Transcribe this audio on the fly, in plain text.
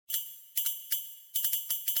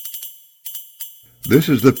This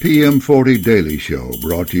is the PM40 Daily Show,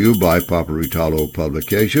 brought to you by Paperitalo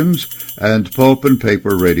Publications and Pulp and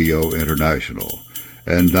Paper Radio International.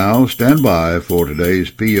 And now, stand by for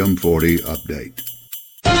today's PM40 update.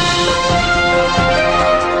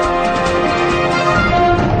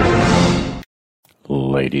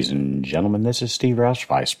 Ladies and gentlemen, this is Steve Roush,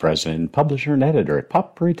 Vice President, Publisher, and Editor at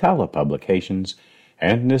Paperitalo Publications,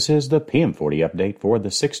 and this is the PM40 update for the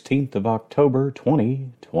 16th of October,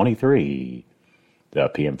 2023. The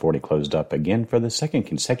PM40 closed up again for the second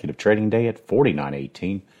consecutive trading day at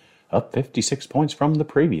 49.18, up 56 points from the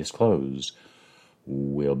previous close.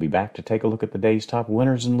 We'll be back to take a look at the day's top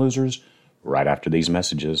winners and losers right after these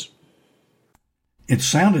messages. It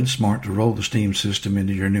sounded smart to roll the Steam system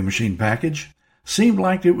into your new machine package. Seemed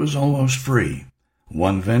like it was almost free.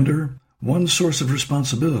 One vendor, one source of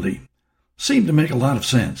responsibility. Seemed to make a lot of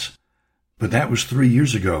sense. But that was 3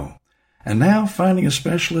 years ago. And now finding a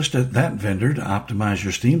specialist at that vendor to optimize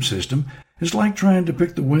your Steam system is like trying to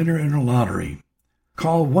pick the winner in a lottery.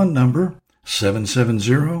 Call one number,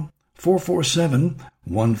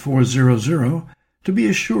 770-447-1400, to be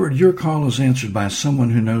assured your call is answered by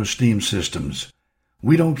someone who knows Steam systems.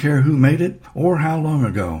 We don't care who made it or how long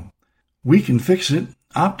ago. We can fix it,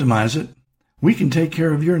 optimize it. We can take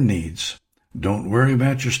care of your needs. Don't worry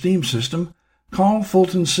about your Steam system. Call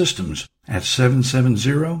Fulton Systems at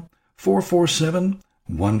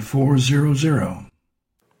 770-447-1400.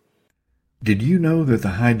 Did you know that the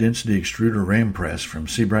high-density extruder ram press from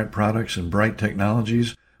Seabright Products and Bright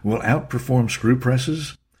Technologies will outperform screw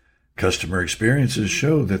presses? Customer experiences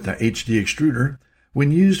show that the HD extruder,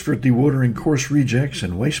 when used for dewatering coarse rejects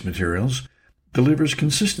and waste materials, delivers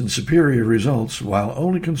consistent superior results while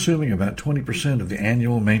only consuming about 20% of the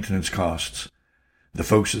annual maintenance costs. The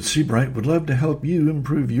folks at Seabright would love to help you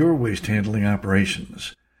improve your waste handling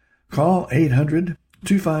operations. Call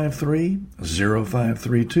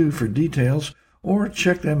 800-253-0532 for details or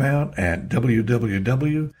check them out at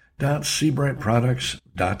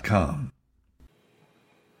www.seabrightproducts.com.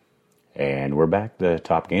 And we're back. The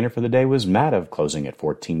top gainer for the day was Mativ, closing at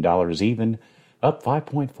 $14 even, up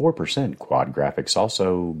 5.4%. Quad Graphics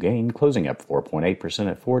also gained, closing up 4.8%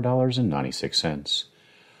 at $4.96.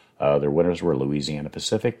 Other winners were Louisiana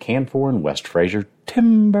Pacific, Canfor, and West Fraser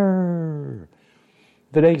Timber.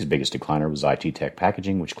 The day's biggest decliner was IT Tech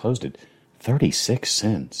Packaging, which closed at 36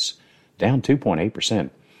 cents, down 2.8%.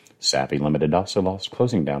 Sappi Limited also lost,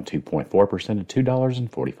 closing down 2.4% at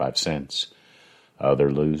 $2.45.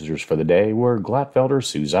 Other losers for the day were Glatfelter,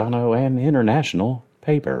 Suzano, and International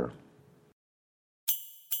Paper.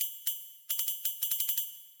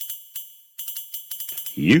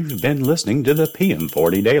 You've been listening to the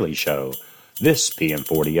PM40 Daily Show. This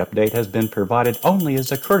PM40 update has been provided only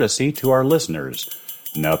as a courtesy to our listeners.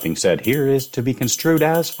 Nothing said here is to be construed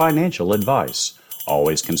as financial advice.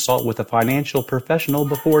 Always consult with a financial professional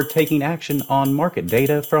before taking action on market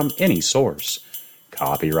data from any source.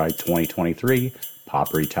 Copyright 2023,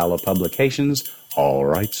 Paperitalo Publications, all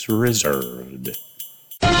rights reserved.